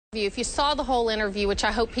If you saw the whole interview, which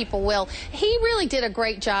I hope people will, he really did a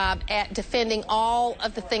great job at defending all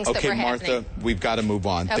of the things that were happening. Okay, Martha, we've got to move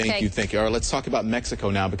on. Okay. Thank you. All right, let's talk about Mexico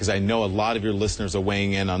now, because I know a lot of your listeners are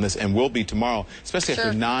weighing in on this, and will be tomorrow, especially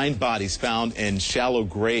after 9 bodies found in shallow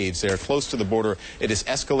graves there close to the border. It is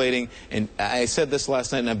escalating, and I said this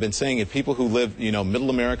last night, and I've been saying it, people who live, middle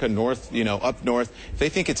America, north, up north, if they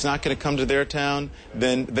think it's not going to come to their town,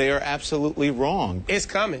 then they are absolutely wrong. It's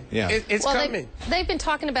coming. Yeah. It's coming. They've been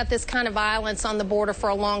talking about this kind of violence on the border for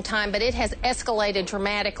a long time, but it has escalated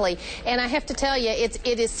dramatically. And I have to tell you, it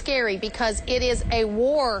is scary, because it is a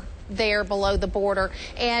war there below the border.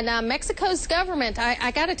 And Mexico's government, I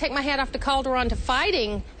got to take my hat off to Calderon to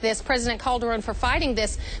fighting this, President Calderon for fighting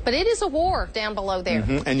this, but it is a war down below there.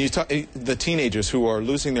 And you talk the teenagers who are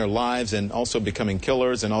losing their lives and also becoming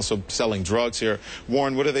killers and also selling drugs here.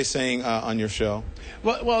 Warren, what are they saying on your show?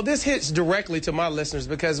 Well, this hits directly to my listeners,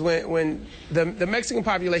 because when the Mexican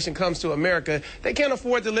population comes to America, they can't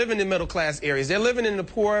afford to live in the middle-class areas. They're living in the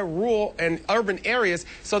poor, rural, and urban areas,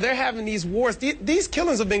 so they're having these wars. These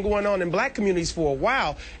killings have been going on in black communities for a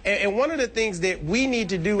while, and one of the things that we need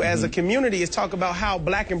to do as a community is talk about how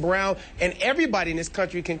black and brown and everybody in this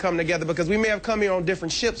country can come together, because we may have come here on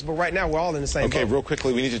different ships, but right now we're all in the same boat. Okay, real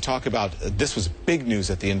quickly, we need to talk about, this was big news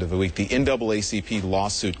at the end of the week, the NAACP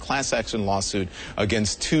lawsuit, class action lawsuit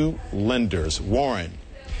against 2 lenders. Warren.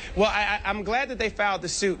 Well, I'm glad that they filed the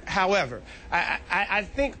suit. However, I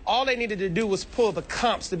think all they needed to do was pull the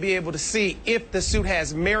comps to be able to see if the suit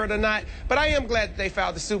has merit or not. But I am glad that they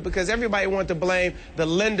filed the suit, because everybody wanted to blame the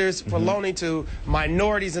lenders for loaning to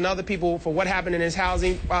minorities and other people for what happened in this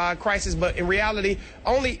housing crisis. But in reality,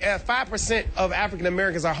 only 5% of African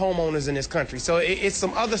Americans are homeowners in this country. So it's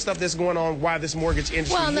some other stuff that's going on why this mortgage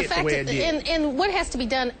industry hit the way it did. And what has to be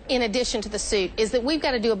done in addition to the suit is that we've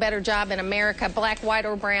got to do a better job in America, black, white,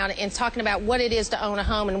 or brown, in talking about what it is to own a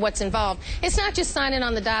home and what's involved. It's not just signing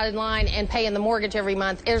on the dotted line and paying the mortgage every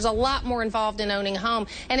month. There's a lot more involved in owning a home,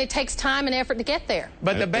 and it takes time and effort to get there.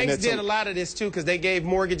 But the banks did a lot of this too, because they gave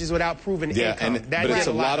mortgages without proving income. But it's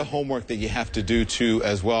a lot of homework that you have to do too,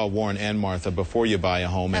 as well, Warren and Martha, before you buy a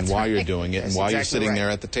home, and while you're doing it, and while you're sitting there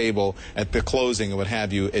at the table at the closing and what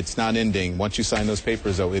have you. It's not ending. Once you sign those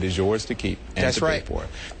papers, though, it is yours to keep and to pay for.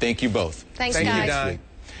 Thank you both. Thanks, guys.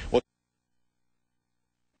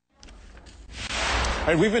 All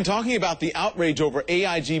right, we've been talking about the outrage over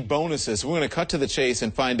AIG bonuses. We're going to cut to the chase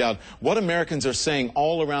and find out what Americans are saying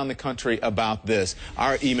all around the country about this.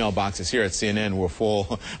 Our email boxes here at CNN were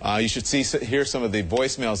full. You should hear some of the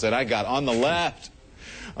voicemails that I got. On the left,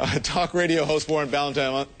 talk radio host Warren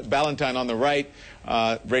Ballentine. On the right,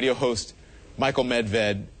 radio host Michael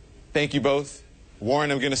Medved. Thank you both. Warren,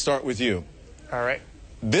 I'm going to start with you. All right.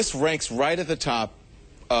 This ranks right at the top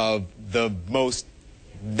of the most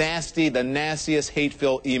nasty, the nastiest,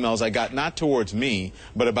 hate-filled emails I got, not towards me,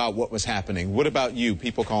 but about what was happening. What about you,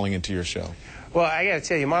 people calling into your show? Well, I got to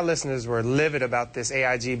tell you, my listeners were livid about this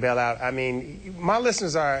AIG bailout. I mean, my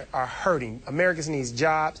listeners are hurting. Americans need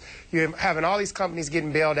jobs. You're having all these companies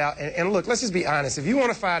getting bailed out. And look, let's just be honest. If you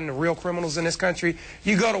want to find the real criminals in this country,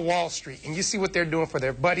 you go to Wall Street and you see what they're doing for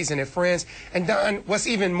their buddies and their friends. And Don, what's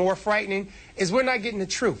even more frightening is we're not getting the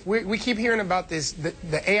truth. We keep hearing about this, the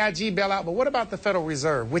AIG bailout, but what about the Federal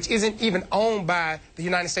Reserve, which isn't even owned by the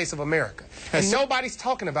United States of America? And nobody's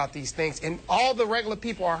talking about these things, and all the regular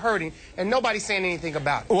people are hurting, and nobody's saying anything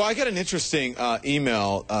about it. Well, I got an interesting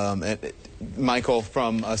email, Michael,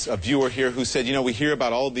 from a viewer here who said, we hear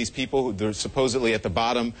about all of these people who they're supposedly at the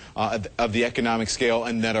bottom of the economic scale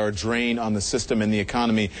and that are a drain on the system and the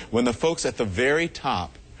economy, when the folks at the very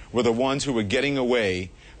top were the ones who were getting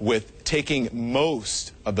away with taking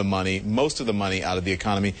most of the money out of the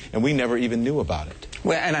economy, and we never even knew about it.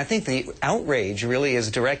 Well, and I think the outrage really is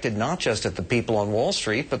directed not just at the people on Wall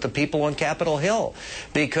Street, but the people on Capitol Hill,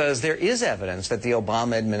 because there is evidence that the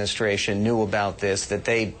Obama administration knew about this, that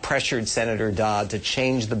they pressured Senator Dodd to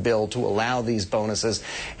change the bill to allow these bonuses.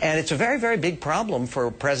 And it's a very, very big problem for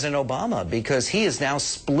President Obama, because he is now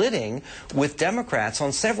splitting with Democrats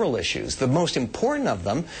on several issues, the most important of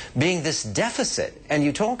them being this deficit. And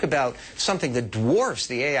you talk about something that dwarfs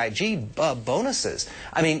the AIG bonuses.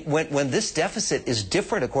 I mean, when this deficit is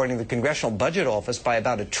different, according to the Congressional Budget Office, by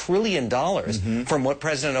about $1 trillion from what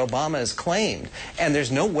President Obama has claimed. And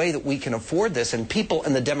there's no way that we can afford this. And people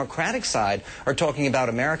on the Democratic side are talking about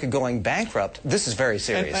America going bankrupt. This is very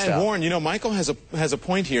serious stuff. And Warren, Michael has a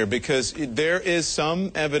point here, because there is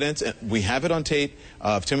some evidence, and we have it on tape,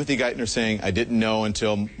 of Timothy Geithner saying, I didn't know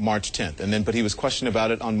until March 10th. But he was questioned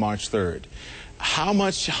about it on March 3rd. How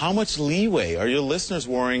much leeway are your listeners,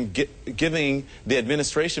 Warren, giving the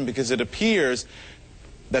administration? Because it appears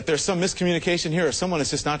that there's some miscommunication here, or someone is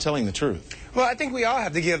just not telling the truth? Well, I think we all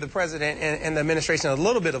have to give the president and the administration a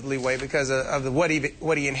little bit of leeway because of what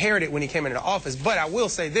he inherited when he came into office. But I will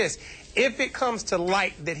say this: if it comes to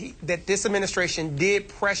light that this administration did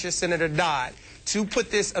pressure Senator Dodd to put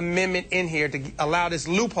this amendment in here to allow this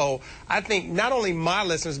loophole, I think not only my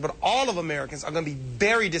listeners, but all of Americans are going to be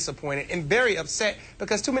very disappointed and very upset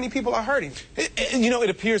because too many people are hurting. You know, it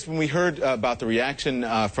appears when we heard about the reaction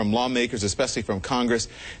from lawmakers, especially from Congress,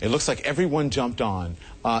 it looks like everyone jumped on.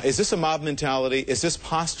 Is this a mob mentality? Is this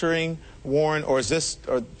posturing, Warren, or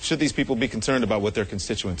should these people be concerned about what their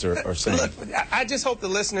constituents are saying? Look, I just hope the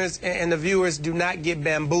listeners and the viewers do not get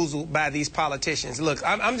bamboozled by these politicians. Look,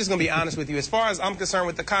 I'm just going to be honest with you. As far as I'm concerned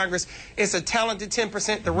with the Congress, it's a talented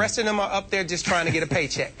 10%. The rest of them are up there just trying to get a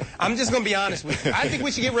paycheck. I'm just going to be honest with you. I think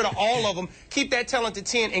we should get rid of all of them, keep that talented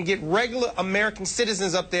 10, and get regular American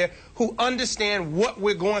citizens up there who understand what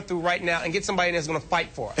we're going through right now and get somebody that's going to fight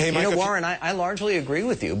for us. Hey, you know, Warren, I largely agree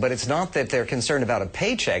with you, but it's not that they're concerned about a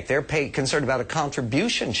paycheck. They're concerned about a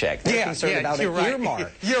contribution check. They're concerned about an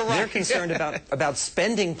earmark. You're right. They're concerned about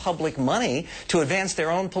spending public money to advance their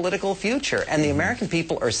own political future. And the American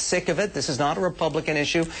people are sick of it. This is not a Republican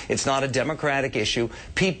issue. It's not a Democratic issue.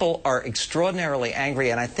 People are extraordinarily angry,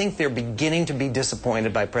 and I think they're beginning to be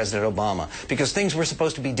disappointed by President Obama because things were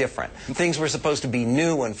supposed to be different. Things were supposed to be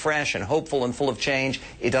new and fresh and hopeful and full of change.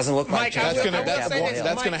 It doesn't look like that's going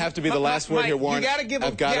to have to be the last word here, Warren. You got to give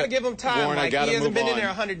him time, Warren, Mike. He hasn't been in there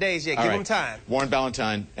 100 days yet. Give him time. Warren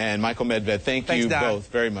Ballentine and Michael Medved, thanks you both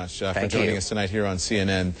very much for joining us tonight here on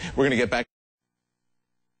CNN. We're going to get back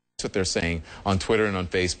to what they're saying on Twitter and on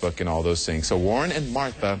Facebook and all those things. So Warren and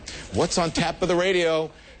Martha, what's on tap for the radio?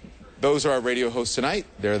 Those are our radio hosts tonight.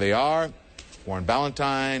 There they are. Warren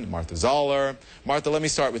Ballentine, Martha Zoller. Martha, let me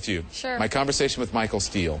start with you. Sure. My conversation with Michael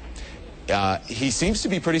Steele. He seems to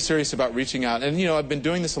be pretty serious about reaching out. And, you know, I've been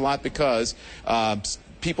doing this a lot because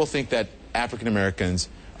people think that African Americans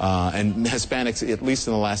and Hispanics, at least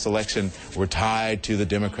in the last election, were tied to the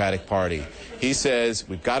Democratic Party. He says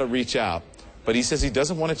we've got to reach out. But he says he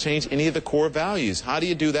doesn't want to change any of the core values. How do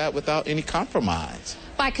you do that without any compromise?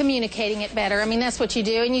 By communicating it better. I mean, that's what you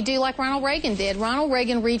do, and you do like Ronald Reagan did. Ronald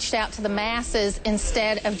Reagan reached out to the masses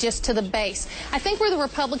instead of just to the base. I think where the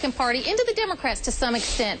Republican Party, and to the Democrats to some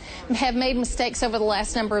extent, have made mistakes over the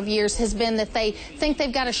last number of years has been that they think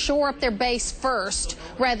they've got to shore up their base first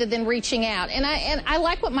rather than reaching out. And I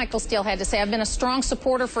like what Michael Steele had to say. I've been a strong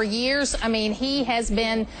supporter for years. I mean, he has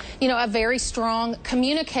been, you know, a very strong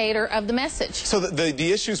communicator of the message. So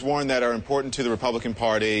the issues, Warren, that are important to the Republican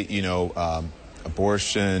Party, you know,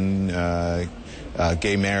 abortion,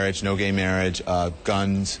 gay marriage, no gay marriage,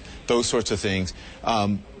 guns, those sorts of things.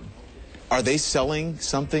 Are they selling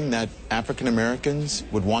something that African Americans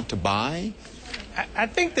would want to buy? I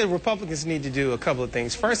think the Republicans need to do a couple of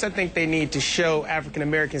things. First, I think they need to show African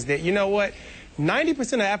Americans that, you know what,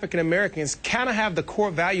 90% of African Americans kind of have the core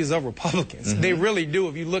values of Republicans. They really do.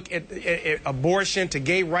 If you look at abortion, to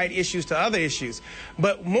gay right issues, to other issues.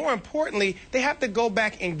 But more importantly, they have to go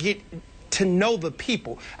back and get to know the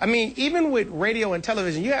people. I mean, even with radio and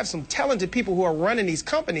television, you have some talented people who are running these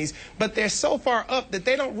companies, but they're so far up that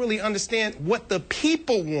they don't really understand what the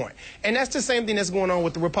people want. And that's the same thing that's going on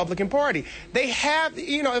with the Republican Party. They have,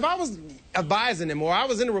 you know, if I was advising them or I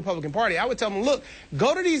was in the Republican Party, I would tell them, look,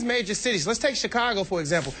 go to these major cities. Let's take Chicago, for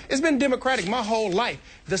example. It's been Democratic my whole life.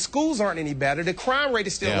 The schools aren't any better. The crime rate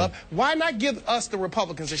is still up. Why not give us, the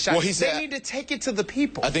Republicans, a shot? Well, they need to take it to the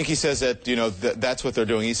people. I think he says that, you know, that's what they're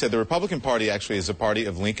doing. He said the Republican Party actually is a party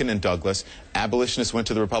of Lincoln and Douglas. Abolitionists went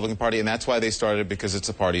to the Republican Party, and that's why they started, because it's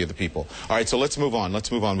a party of the people. All right, so let's move on.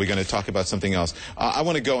 Let's move on. We're going to talk about something else. I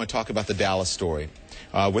want to go and talk about the Dallas story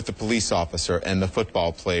with the police officer and the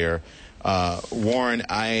football player. Warren,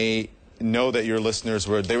 I know that your listeners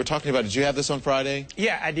were talking about it. Did you have this on Friday?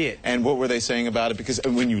 Yeah, I did. And what were they saying about it? Because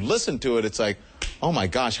when you listen to it, it's like, oh my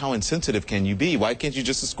gosh, how insensitive can you be? Why can't you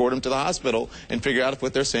just escort them to the hospital and figure out if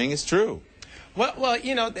what they're saying is true? Well,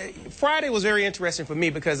 you know, Friday was very interesting for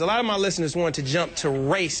me because a lot of my listeners wanted to jump to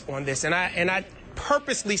race on this, and I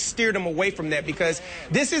purposely steered them away from that because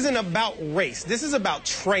this isn't about race. This is about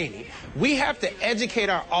training. We have to educate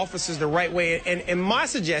our officers the right way. And my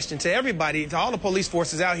suggestion to everybody, to all the police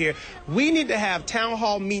forces out here, we need to have town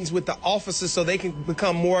hall meetings with the officers so they can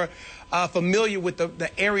become more familiar with the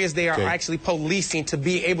areas they are actually policing to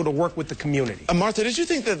be able to work with the community. Martha, did you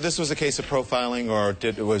think that this was a case of profiling, or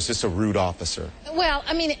was this a rude officer? Well,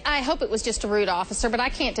 I mean, I hope it was just a rude officer, but I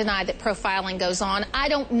can't deny that profiling goes on. I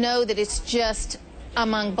don't know that it's just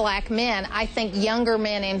among black men. I think younger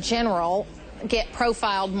men in general get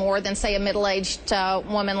profiled more than, say, a middle-aged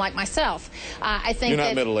woman like myself. I think you're not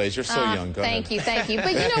that, middle-aged. You're so young. Go thank ahead. you, thank you.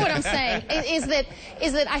 But you know what I'm saying is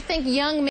that I think young men